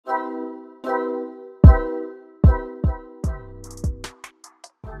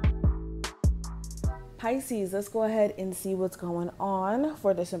Pisces, let's go ahead and see what's going on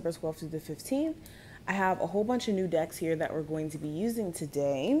for December 12th through the 15th. I have a whole bunch of new decks here that we're going to be using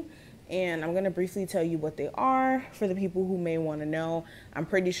today, and I'm going to briefly tell you what they are for the people who may want to know. I'm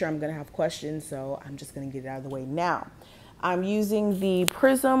pretty sure I'm going to have questions, so I'm just going to get it out of the way now. I'm using the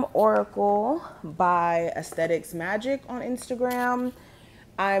Prism Oracle by Aesthetics Magic on Instagram.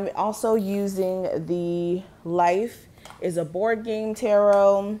 I'm also using the Life is a Board Game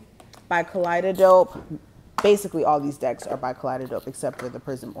Tarot by Rider-Waite. Basically, all these decks are by Rider-Waite except for the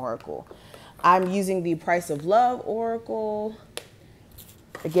Prism Oracle. I'm using the Price of Love Oracle,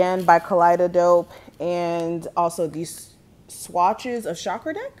 again by Rider-Waite, and also these swatches of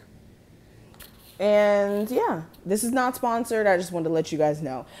Chakra deck. And yeah, this is not sponsored. I just wanted to let you guys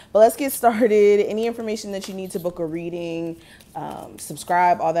know. But let's get started. Any information that you need to book a reading,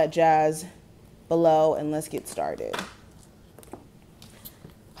 subscribe, all that jazz below, and let's get started.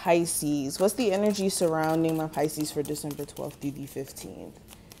 Pisces. What's the energy surrounding my Pisces for December 12th through the 15th?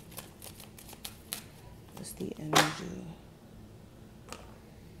 What's the energy?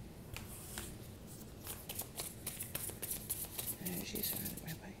 Energy surrounding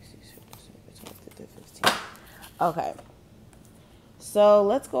my Pisces for December 12th through the 15th. Okay. So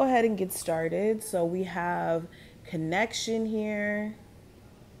let's go ahead and get started. So we have connection here.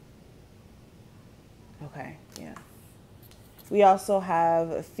 Okay, yeah. We also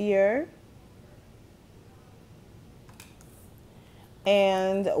have fear.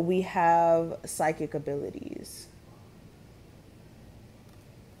 And we have psychic abilities.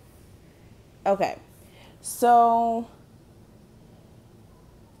 Okay, so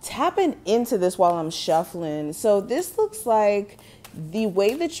tapping into this while I'm shuffling. So this looks like the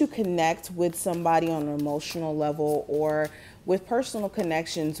way that you connect with somebody on an emotional level or with personal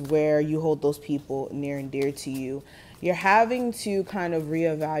connections where you hold those people near and dear to you. You're having to kind of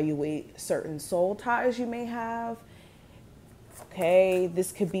reevaluate certain soul ties you may have. Okay,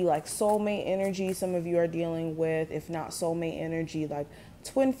 this could be like soulmate energy some of you are dealing with. If not soulmate energy, like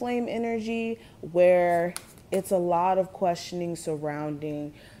twin flame energy, where it's a lot of questioning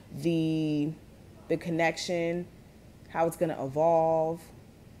surrounding the connection, how it's going to evolve.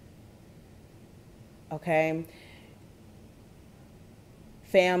 Okay.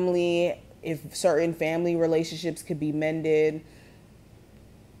 Family, if certain family relationships could be mended.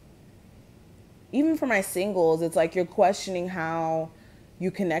 Even for my singles, it's like you're questioning how you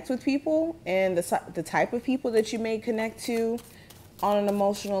connect with people and the type of people that you may connect to on an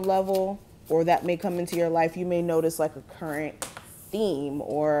emotional level, or that may come into your life. You may notice like a current theme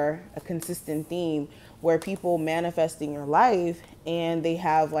or a consistent theme where people manifest in your life and they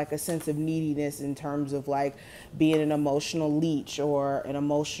have like a sense of neediness in terms of like being an emotional leech or an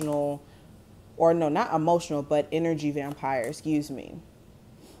emotional, or no, not emotional, but energy vampire, excuse me.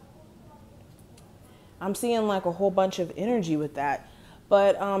 I'm seeing like a whole bunch of energy with that.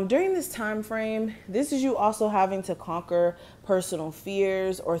 But during this time frame, this is you also having to conquer personal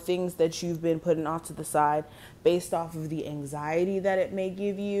fears or things that you've been putting off to the side based off of the anxiety that it may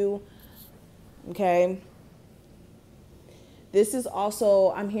give you. Okay. This is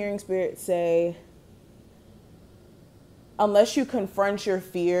also, I'm hearing Spirit say, unless you confront your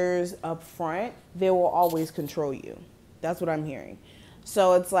fears up front, they will always control you. That's what I'm hearing.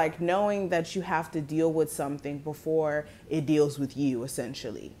 So it's like knowing that you have to deal with something before it deals with you,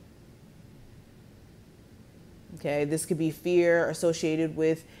 essentially. Okay, this could be fear associated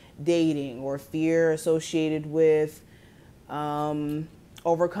with dating or fear associated with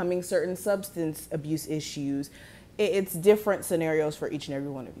overcoming certain substance abuse issues. It's different scenarios for each and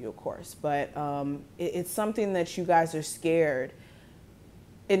every one of you, of course, but it's something that you guys are scared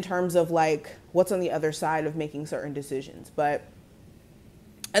in terms of like what's on the other side of making certain decisions. But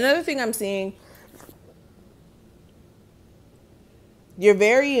another thing I'm seeing, you're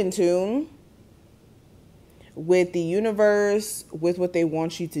very in tune with the universe, with what they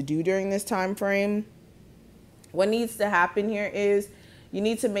want you to do during this time frame. What needs to happen here is you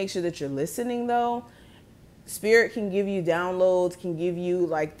need to make sure that you're listening though. Spirit can give you downloads, can give you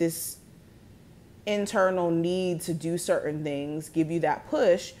like this internal need to do certain things, give you that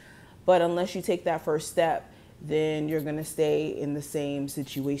push. But unless you take that first step, then you're going to stay in the same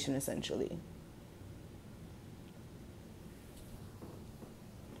situation, essentially.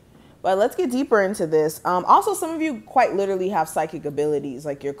 But let's get deeper into this. Also, some of you quite literally have psychic abilities,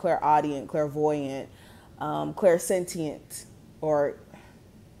 like you're clairaudient, clairvoyant, clairsentient, or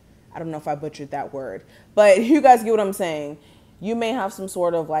I don't know if I butchered that word, but you guys get what I'm saying. You may have some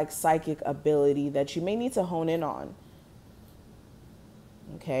sort of like psychic ability that you may need to hone in on.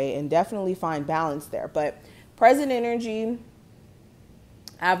 Okay, and definitely find balance there. But present energy,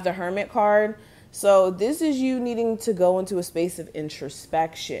 I have the Hermit card. So this is you needing to go into a space of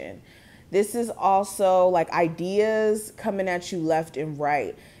introspection. This is also like ideas coming at you left and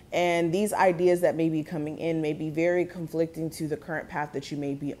right. And these ideas that may be coming in may be very conflicting to the current path that you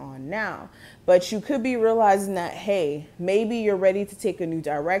may be on now. But you could be realizing that, hey, maybe you're ready to take a new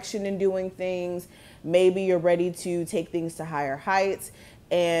direction in doing things. Maybe you're ready to take things to higher heights.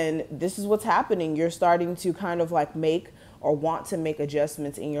 And this is what's happening. You're starting to kind of like make or want to make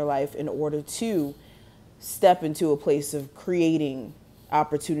adjustments in your life in order to step into a place of creating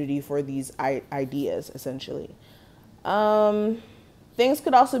opportunity for these ideas, essentially. Things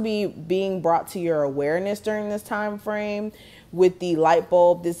could also be being brought to your awareness during this time frame with the light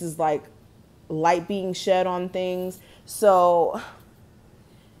bulb. This is like light being shed on things. So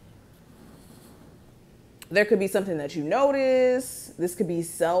there could be something that you notice. This could be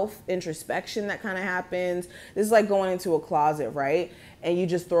self-introspection that kind of happens. This is like going into a closet, right? And you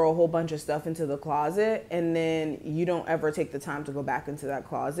just throw a whole bunch of stuff into the closet, and then you don't ever take the time to go back into that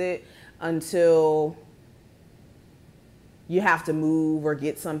closet until you have to move or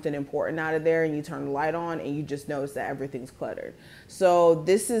get something important out of there, and you turn the light on and you just notice that everything's cluttered. So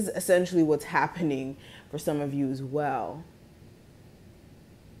this is essentially what's happening for some of you as well.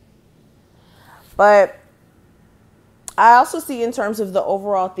 But I also see in terms of the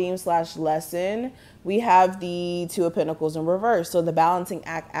overall theme / lesson, we have the Two of Pentacles in reverse. So the Balancing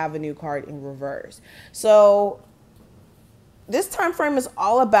Act Avenue card in reverse. So this time frame is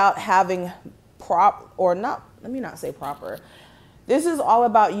all about having let me not say proper. This is all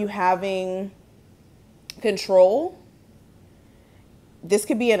about you having control. This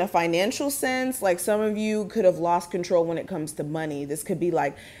could be in a financial sense. Like some of you could have lost control when it comes to money. This could be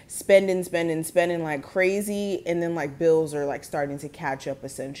like spending like crazy. And then like bills are like starting to catch up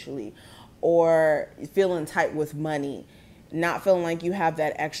essentially. Or feeling tight with money. Not feeling like you have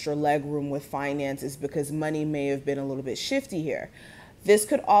that extra leg room with finances because money may have been a little bit shifty here. This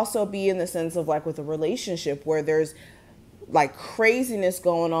could also be in the sense of like with a relationship where there's like craziness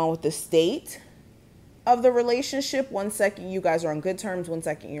going on with the state of the relationship. 1 second you guys are on good terms, 1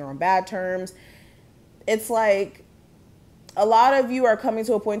 second you're on bad terms. It's like a lot of you are coming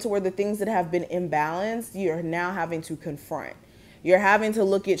to a point to where the things that have been imbalanced, you're now having to confront. You're having to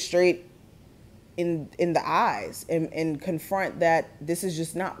look it straight in the eyes and confront that this is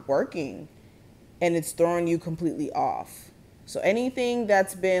just not working and it's throwing you completely off. So anything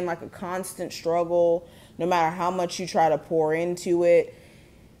that's been like a constant struggle, no matter how much you try to pour into it,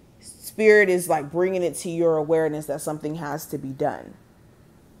 Spirit is like bringing it to your awareness that something has to be done.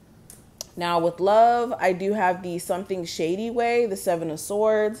 Now with love, I do have the something shady way, the Seven of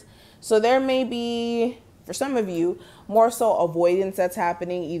Swords. So there may be, for some of you, more so avoidance that's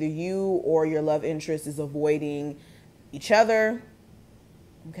happening. Either you or your love interest is avoiding each other.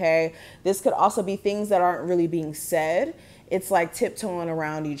 Okay. This could also be things that aren't really being said. It's like tiptoeing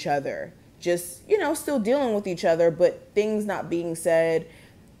around each other. Just, you know, still dealing with each other, but things not being said,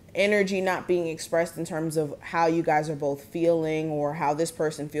 energy not being expressed in terms of how you guys are both feeling or how this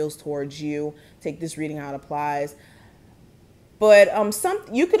person feels towards you. Take this reading how it applies. But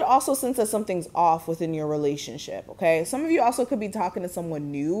you could also sense that something's off within your relationship, okay? Some of you also could be talking to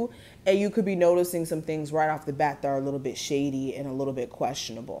someone new and you could be noticing some things right off the bat that are a little bit shady and a little bit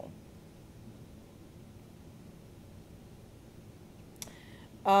questionable.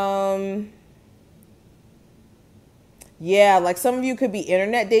 Yeah, like some of you could be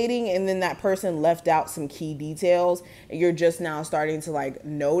internet dating and then that person left out some key details and you're just now starting to like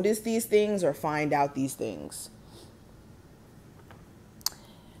notice these things or find out these things.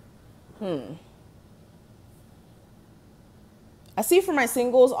 I see for my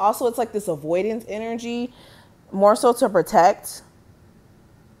singles also it's like this avoidance energy, more so to protect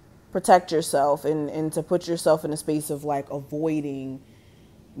yourself and to put yourself in a space of like avoiding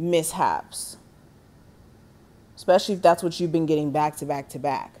mishaps, especially if that's what you've been getting back to back to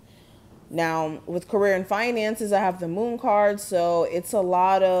back. Now with career and finances, I have the Moon card, so it's a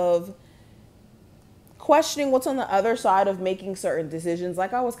lot of questioning what's on the other side of making certain decisions.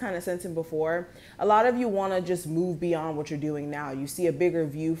 Like I was kind of sensing before, a lot of you want to just move beyond what you're doing now. You see a bigger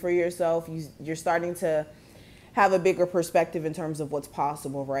view for yourself. You're starting to have a bigger perspective in terms of what's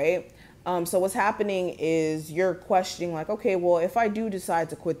possible, right? So what's happening is you're questioning like, okay, well, if I do decide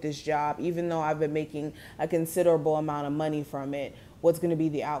to quit this job, even though I've been making a considerable amount of money from it, what's going to be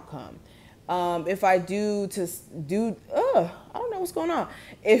the outcome? If I I don't know what's going on.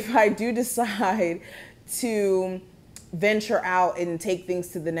 If I do decide to venture out and take things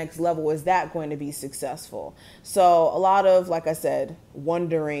to the next level, is that going to be successful? So a lot of, like I said,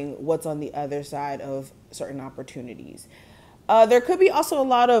 wondering what's on the other side of certain opportunities. There could be also a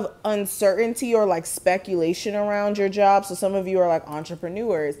lot of uncertainty or like speculation around your job. So some of you are like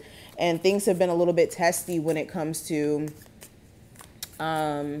entrepreneurs and things have been a little bit testy when it comes to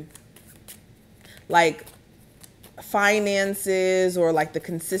like finances or like the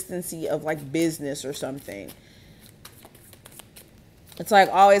consistency of like business or something. It's like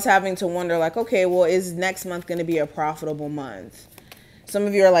always having to wonder like, okay, well, is next month going to be a profitable month? Some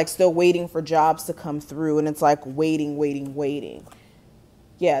of you are like still waiting for jobs to come through, and it's like waiting.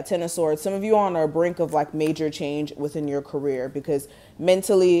 Yeah, Ten of Swords. Some of you are on the brink of like major change within your career because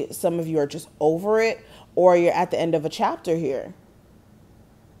mentally some of you are just over it, or you're at the end of a chapter here.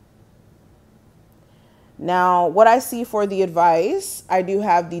 Now, what I see for the advice, I do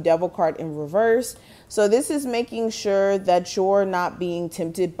have the Devil card in reverse. So this is making sure that you're not being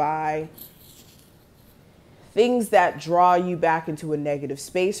tempted by things that draw you back into a negative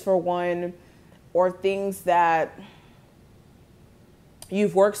space, for one, or things that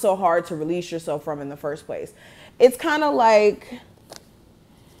you've worked so hard to release yourself from in the first place. It's kind of like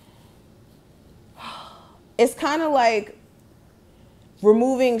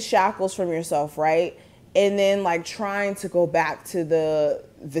removing shackles from yourself, right? And then like trying to go back to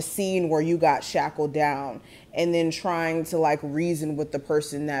the scene where you got shackled down, and then trying to like reason with the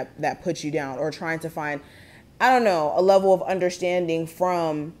person that put you down, or trying to find, I don't know, a level of understanding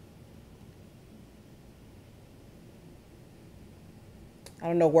from, I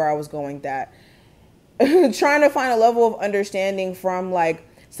don't know where I was going with that. Trying to find a level of understanding from like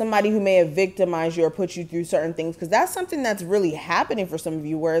somebody who may have victimized you or put you through certain things. Because that's something that's really happening for some of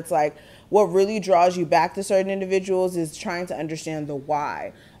you, where it's like what really draws you back to certain individuals is trying to understand the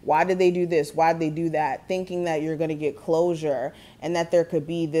why. Why did they do this? Why did they do that? Thinking that you're going to get closure and that there could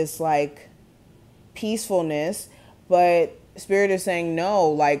be this like peacefulness, but Spirit is saying no,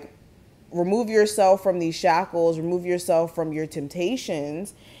 like remove yourself from these shackles, remove yourself from your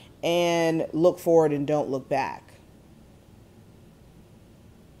temptations, and look forward and don't look back.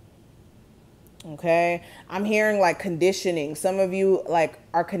 Okay, I'm hearing like conditioning. Some of you like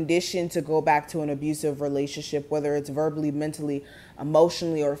are conditioned to go back to an abusive relationship, whether it's verbally, mentally,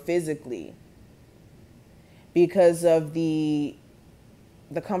 emotionally, or physically, because of the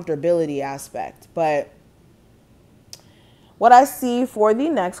comfortability aspect. But what I see for the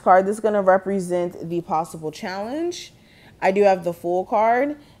next card, this is going to represent the possible challenge. I do have the Fool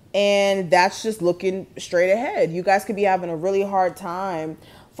card, and that's just looking straight ahead. You guys could be having a really hard time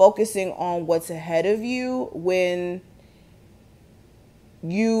focusing on what's ahead of you when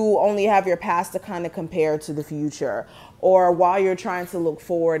you only have your past to kind of compare to the future. Or while you're trying to look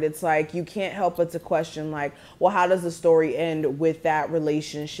forward, it's like you can't help but to question like, well, how does the story end with that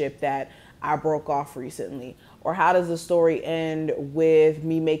relationship that I broke off recently? Or how does the story end with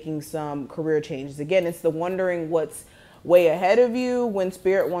me making some career changes? Again, it's the wondering what's way ahead of you when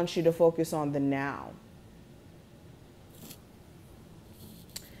Spirit wants you to focus on the now.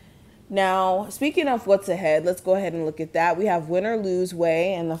 Now, speaking of what's ahead, let's go ahead and look at that. We have Win or Lose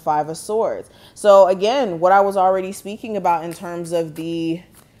Way and the Five of Swords. So again, what I was already speaking about in terms of the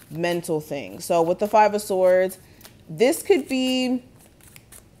mental thing. So with the Five of Swords, this could be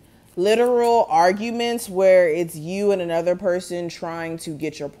literal arguments where it's you and another person trying to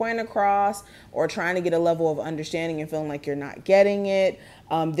get your point across, or trying to get a level of understanding and feeling like you're not getting it.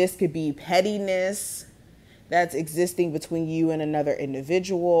 This could be pettiness that's existing between you and another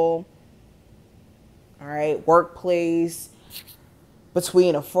individual. All right, workplace,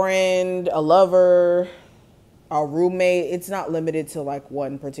 between a friend, a lover, a roommate. It's not limited to like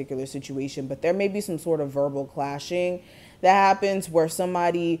one particular situation, but there may be some sort of verbal clashing that happens where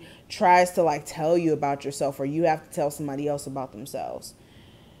somebody tries to like tell you about yourself, or you have to tell somebody else about themselves.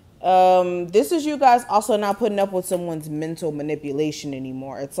 This is you guys also not putting up with someone's mental manipulation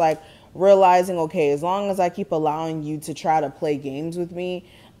anymore. It's like realizing, okay, as long as I keep allowing you to try to play games with me,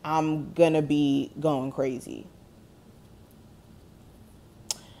 I'm gonna be going crazy.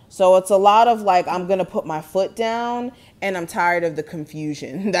 So it's a lot of like, I'm gonna put my foot down and I'm tired of the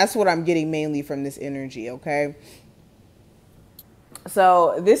confusion. That's what I'm getting mainly from this energy, okay?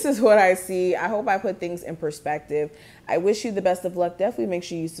 So this is what I see. I hope I put things in perspective. I wish you the best of luck. Definitely make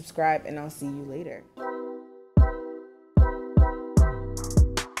sure you subscribe, and I'll see you later.